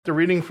The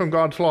reading from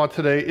God's Law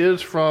today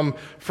is from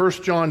 1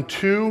 John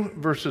 2,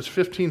 verses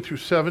 15 through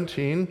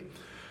 17.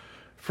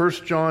 1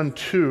 John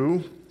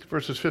 2,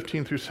 verses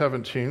 15 through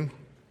 17,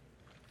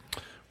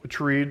 which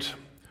reads,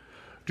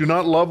 "Do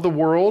not love the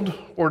world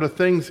or the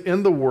things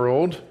in the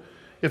world.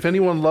 If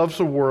anyone loves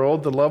the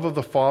world, the love of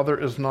the Father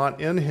is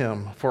not in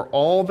him. For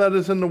all that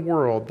is in the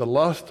world, the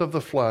lust of the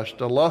flesh,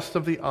 the lust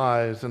of the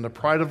eyes, and the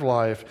pride of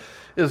life,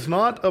 is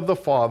not of the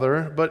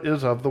Father, but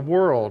is of the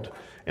world.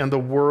 And the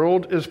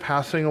world is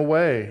passing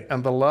away,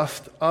 and the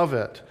lust of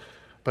it.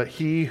 But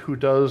he who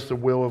does the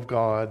will of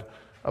God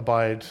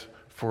abides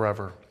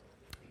forever."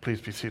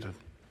 Please be seated.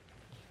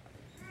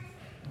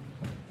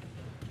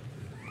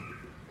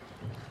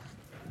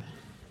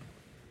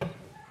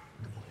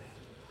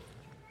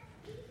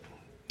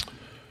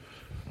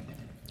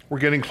 We're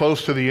getting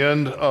close to the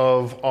end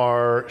of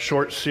our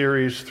short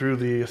series through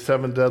the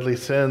 7 deadly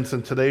sins,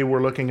 and today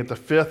we're looking at the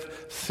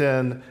 5th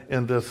sin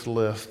in this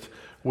list,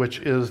 which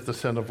is the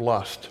sin of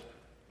lust.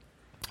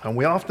 And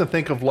we often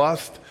think of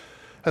lust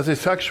as a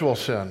sexual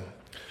sin.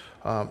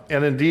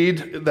 And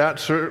indeed, that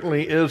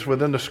certainly is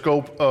within the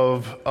scope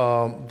of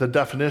the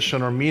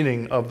definition or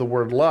meaning of the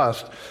word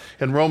lust.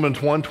 In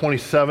Romans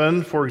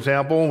 1:27, for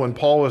example, when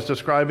Paul was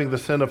describing the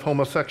sin of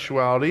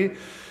homosexuality,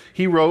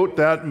 he wrote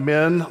that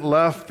men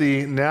left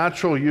the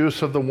natural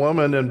use of the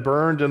woman and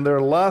burned in their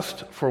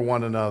lust for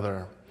one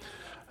another.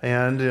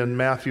 And in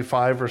Matthew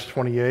 5, verse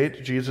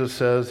 28, Jesus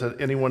says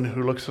that anyone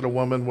who looks at a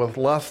woman with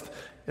lust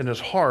in his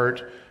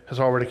heart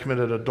has already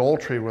committed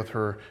adultery with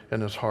her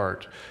in his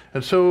heart.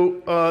 And so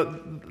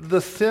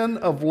the sin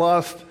of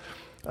lust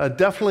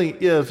definitely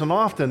is and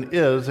often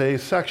is a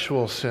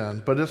sexual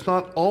sin, but it's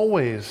not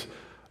always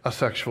a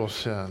sexual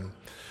sin.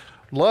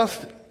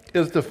 Lust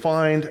is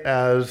defined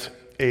as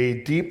a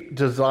deep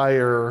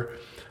desire,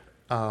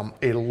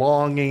 a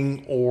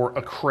longing, or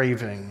a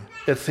craving.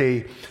 It's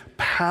a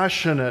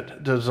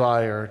passionate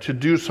desire to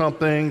do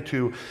something,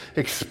 to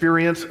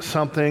experience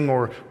something,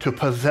 or to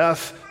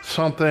possess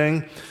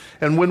something.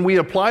 And when we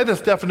apply this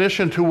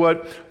definition to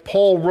what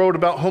Paul wrote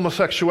about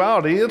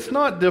homosexuality, it's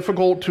not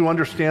difficult to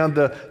understand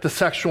the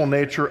sexual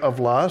nature of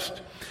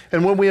lust.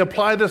 And when we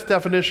apply this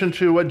definition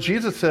to what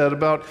Jesus said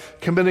about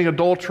committing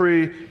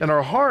adultery in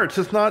our hearts,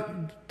 it's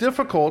not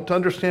difficult to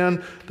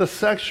understand the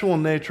sexual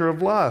nature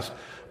of lust.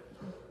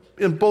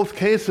 In both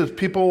cases,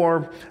 people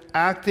are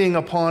acting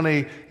upon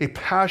a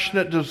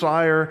passionate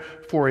desire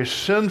for a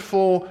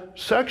sinful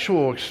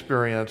sexual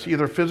experience,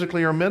 either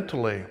physically or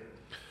mentally.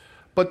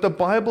 But the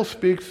Bible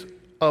speaks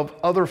of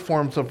other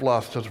forms of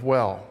lust as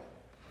well.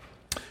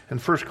 In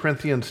 1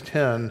 Corinthians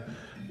 10,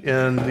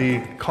 in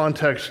the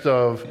context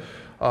of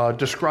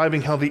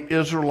describing how the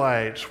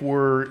Israelites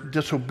were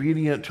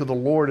disobedient to the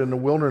Lord in the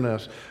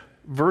wilderness,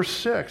 verse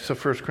 6 of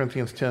 1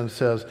 Corinthians 10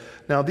 says,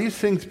 "Now these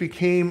things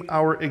became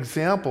our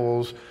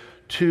examples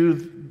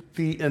to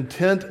the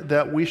intent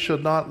that we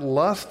should not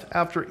lust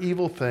after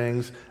evil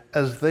things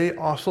as they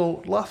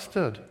also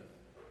lusted."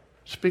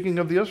 Speaking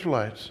of the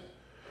Israelites.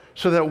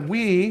 So that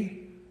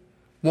we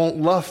won't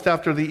lust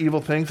after the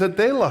evil things that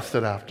they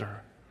lusted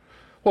after.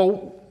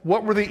 Well,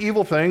 what were the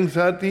evil things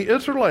that the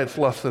Israelites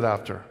lusted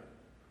after?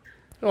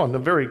 Well, in the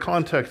very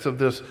context of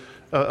this,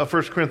 of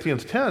 1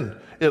 Corinthians 10,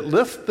 it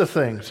lists the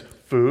things: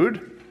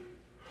 food,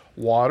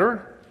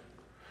 water,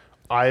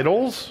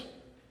 idols,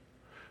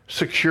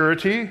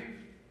 security,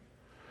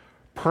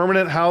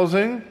 permanent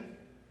housing,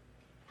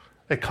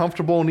 a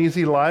comfortable and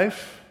easy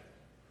life.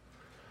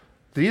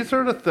 These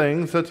are the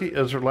things that the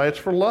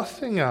Israelites were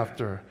lusting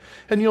after.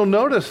 And you'll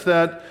notice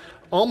that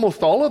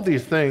almost all of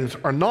these things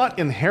are not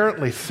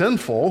inherently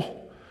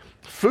sinful.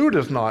 Food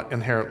is not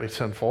inherently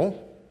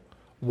sinful.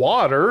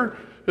 Water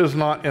is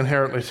not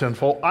inherently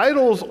sinful.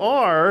 Idols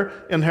are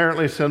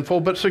inherently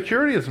sinful, but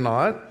security is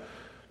not,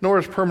 nor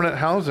is permanent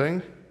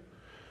housing.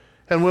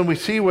 And when we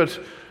see what's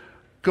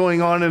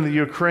going on in the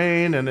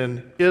Ukraine and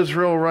in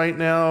Israel right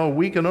now,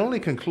 we can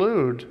only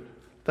conclude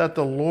that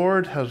the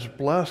Lord has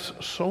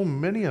blessed so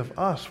many of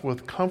us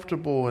with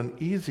comfortable and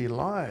easy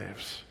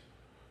lives.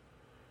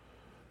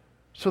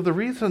 So the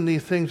reason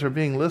these things are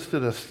being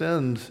listed as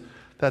sins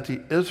that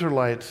the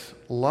Israelites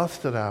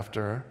lusted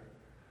after,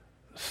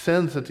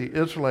 sins that the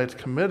Israelites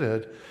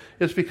committed,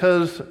 is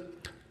because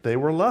they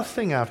were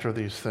lusting after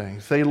these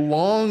things. They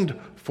longed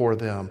for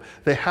them.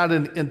 They had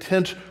an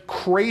intense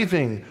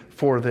craving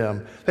for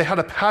them. They had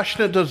a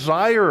passionate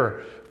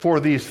desire for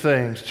these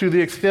things, to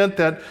the extent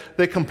that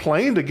they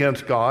complained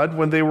against God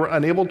when they were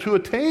unable to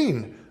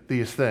attain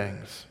these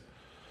things.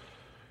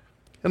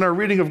 In our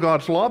reading of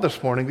God's Law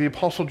this morning, the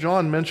Apostle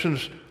John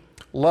mentions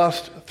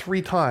lust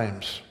 3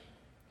 times.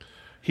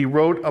 He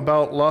wrote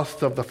about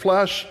lust of the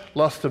flesh,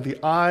 lust of the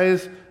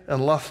eyes,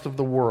 and lust of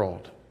the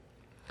world.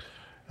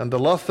 And the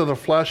lust of the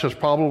flesh is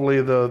probably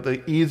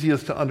the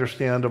easiest to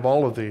understand of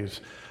all of these.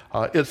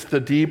 It's the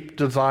deep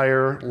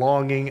desire,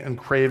 longing, and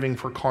craving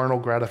for carnal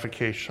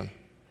gratification.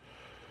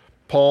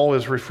 Paul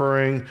is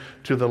referring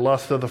to the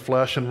lust of the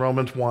flesh in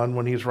Romans 1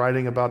 when he's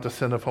writing about the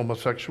sin of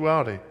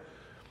homosexuality.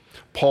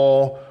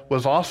 Paul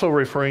was also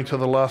referring to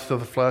the lust of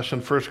the flesh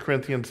in 1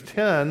 Corinthians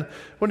 10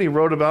 when he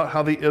wrote about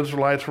how the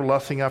Israelites were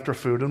lusting after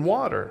food and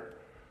water.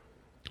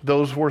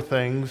 Those were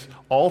things,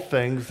 all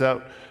things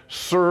that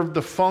served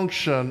the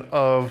function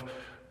of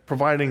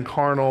providing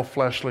carnal,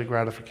 fleshly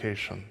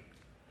gratification.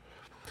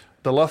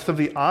 The lust of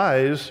the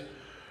eyes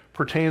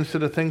pertains to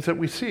the things that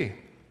we see.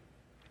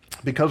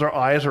 Because our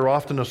eyes are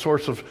often a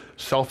source of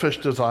selfish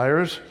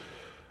desires,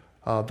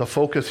 the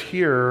focus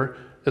here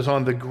is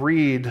on the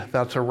greed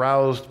that's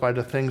aroused by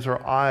the things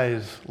our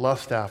eyes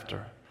lust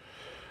after.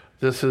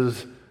 This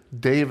is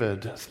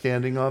David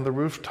standing on the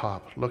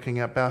rooftop looking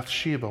at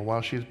Bathsheba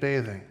while she's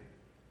bathing.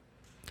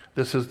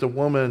 This is the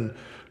woman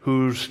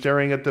who's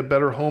staring at the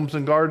Better Homes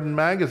and Garden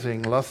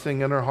magazine,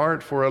 lusting in her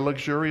heart for a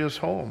luxurious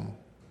home.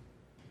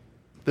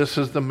 This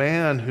is the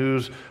man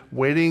who's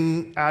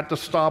waiting at the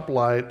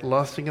stoplight,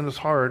 lusting in his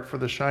heart for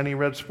the shiny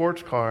red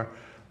sports car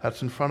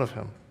that's in front of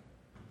him.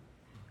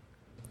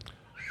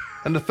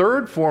 And the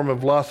third form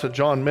of lust that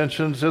John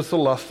mentions is the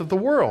lust of the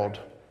world.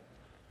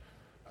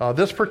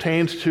 This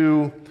pertains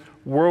to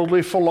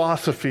worldly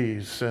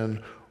philosophies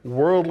and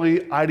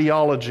worldly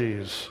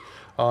ideologies.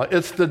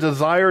 It's the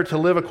desire to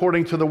live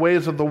according to the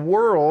ways of the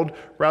world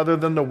rather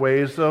than the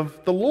ways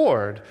of the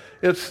Lord.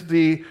 It's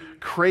the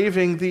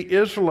craving the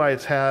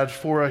Israelites had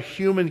for a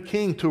human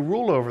king to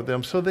rule over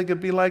them so they could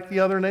be like the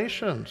other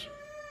nations.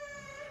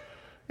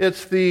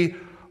 It's the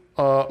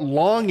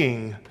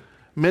longing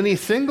many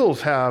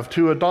singles have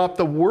to adopt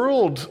the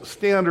world's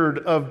standard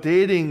of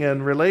dating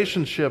and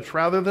relationships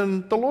rather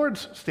than the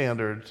Lord's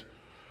standards.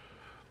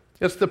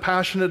 It's the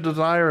passionate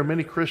desire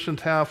many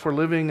Christians have for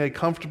living a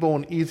comfortable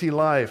and easy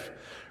life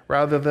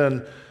rather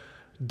than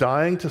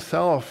dying to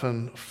self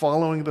and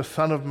following the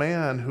Son of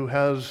Man who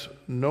has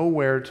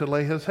nowhere to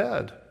lay his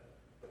head.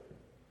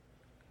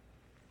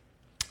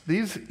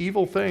 These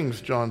evil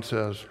things, John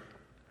says,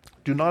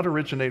 do not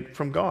originate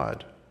from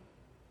God.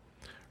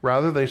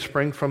 Rather, they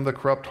spring from the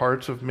corrupt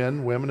hearts of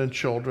men, women, and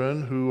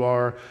children who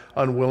are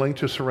unwilling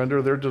to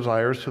surrender their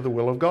desires to the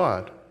will of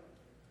God.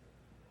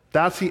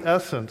 That's the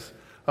essence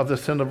of the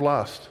sin of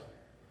lust.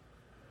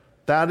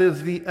 That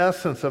is the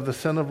essence of the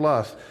sin of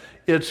lust.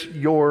 It's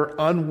your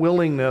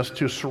unwillingness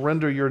to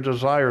surrender your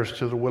desires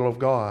to the will of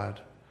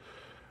God.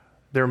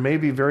 There may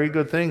be very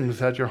good things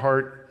that your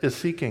heart is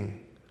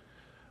seeking,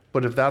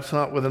 but if that's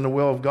not within the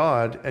will of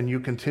God and you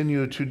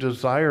continue to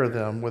desire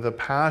them with a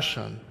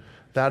passion,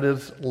 that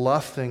is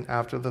lusting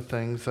after the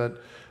things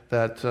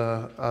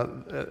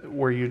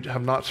where you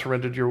have not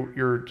surrendered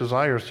your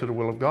desires to the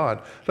will of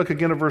God. Look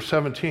again at verse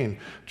 17.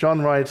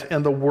 John writes,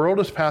 "And the world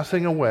is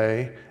passing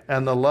away,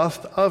 and the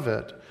lust of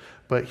it,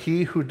 but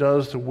he who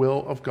does the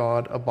will of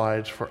God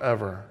abides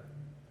forever."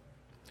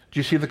 Do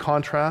you see the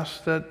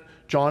contrast that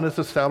John is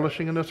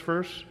establishing in this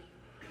verse?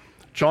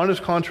 John is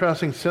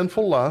contrasting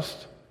sinful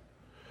lust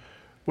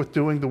with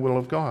doing the will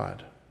of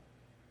God.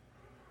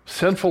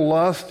 Sinful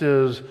lust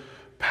is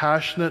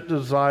passionate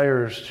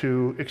desires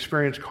to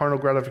experience carnal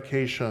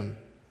gratification.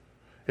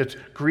 It's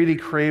greedy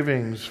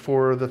cravings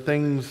for the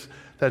things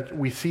that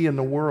we see in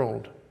the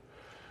world.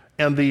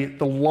 And the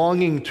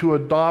longing to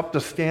adopt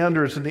the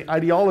standards and the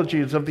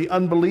ideologies of the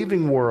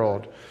unbelieving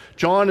world.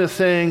 John is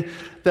saying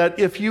that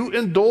if you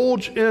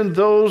indulge in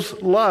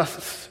those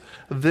lusts,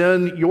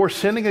 then you're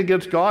sinning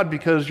against God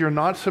because you're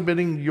not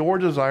submitting your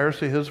desires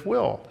to his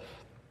will.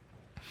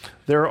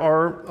 There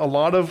are a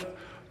lot of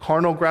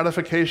carnal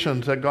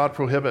gratifications that God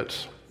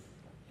prohibits.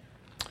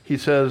 He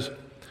says,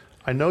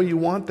 I know you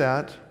want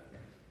that,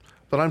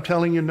 but I'm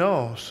telling you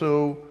no,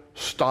 so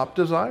stop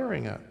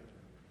desiring it.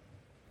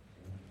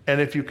 And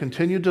if you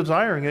continue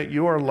desiring it,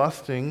 you are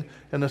lusting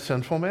in a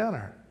sinful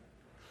manner.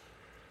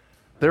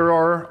 There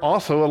are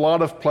also a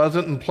lot of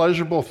pleasant and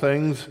pleasurable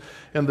things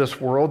in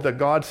this world that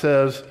God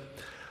says,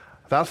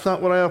 that's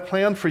not what I have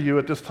planned for you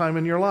at this time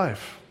in your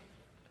life.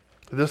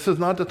 This is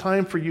not the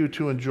time for you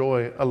to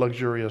enjoy a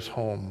luxurious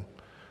home.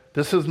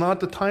 This is not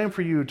the time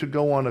for you to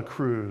go on a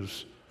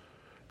cruise.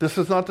 This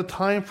is not the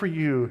time for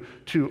you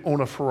to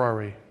own a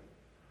Ferrari.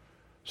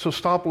 So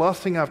stop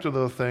lusting after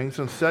those things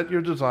and set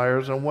your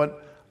desires on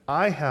what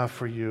I have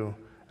for you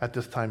at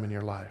this time in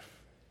your life.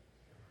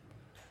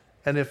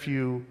 And if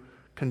you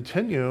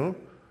continue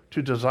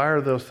to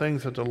desire those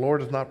things that the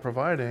Lord is not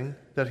providing,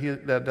 that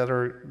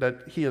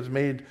He has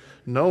made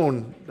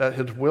known that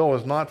His will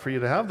is not for you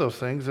to have those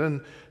things,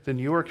 then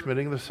you are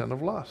committing the sin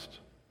of lust.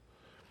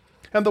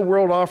 And the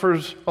world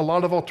offers a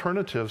lot of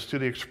alternatives to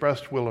the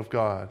expressed will of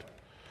God.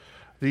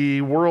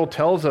 The world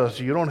tells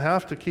us you don't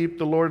have to keep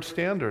the Lord's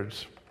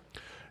standards.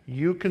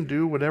 You can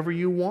do whatever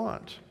you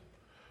want.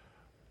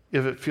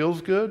 If it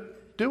feels good,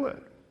 do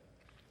it.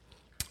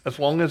 As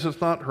long as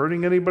it's not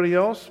hurting anybody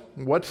else,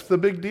 what's the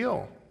big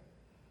deal?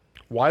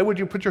 Why would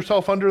you put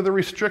yourself under the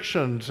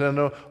restrictions and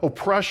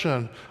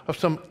oppression of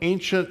some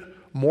ancient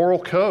moral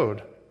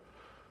code?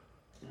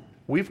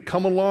 We've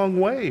come a long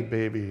way,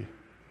 baby.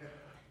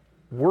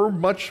 We're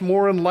much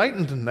more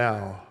enlightened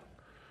now.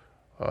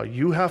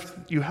 You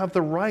have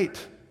the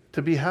right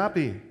to be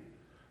happy.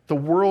 The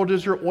world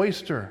is your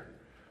oyster.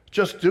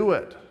 Just do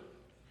it.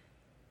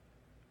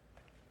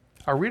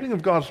 Our reading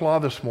of God's law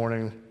this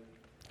morning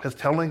is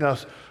telling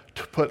us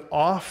to put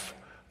off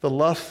the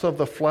lusts of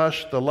the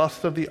flesh, the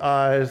lust of the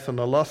eyes, and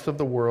the lust of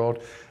the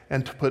world,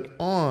 and to put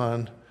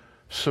on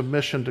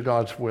submission to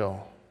God's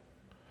will.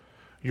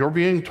 You're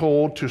being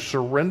told to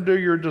surrender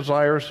your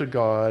desires to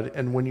God,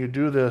 and when you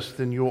do this,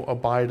 then you'll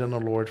abide in the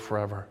Lord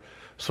forever.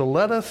 So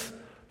let us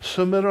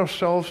submit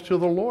ourselves to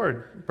the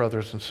Lord,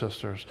 brothers and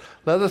sisters.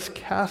 Let us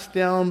cast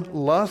down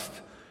lust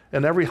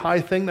and every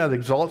high thing that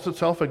exalts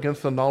itself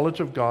against the knowledge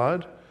of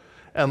God,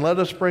 and let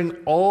us bring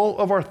all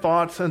of our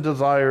thoughts and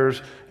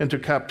desires into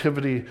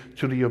captivity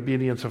to the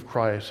obedience of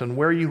Christ. And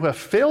where you have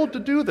failed to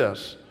do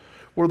this,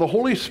 where the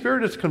Holy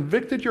Spirit has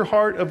convicted your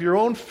heart of your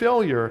own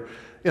failure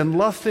in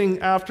lusting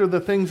after the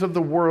things of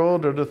the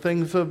world or the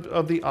things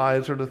of the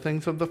eyes or the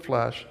things of the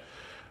flesh,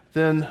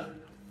 then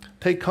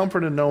take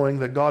comfort in knowing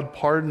that God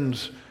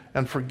pardons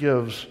and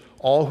forgives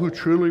all who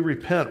truly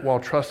repent while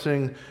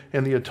trusting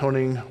in the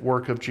atoning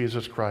work of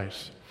Jesus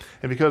Christ.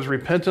 And because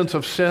repentance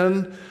of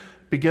sin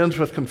begins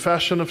with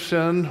confession of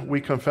sin,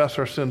 we confess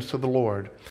our sins to the Lord.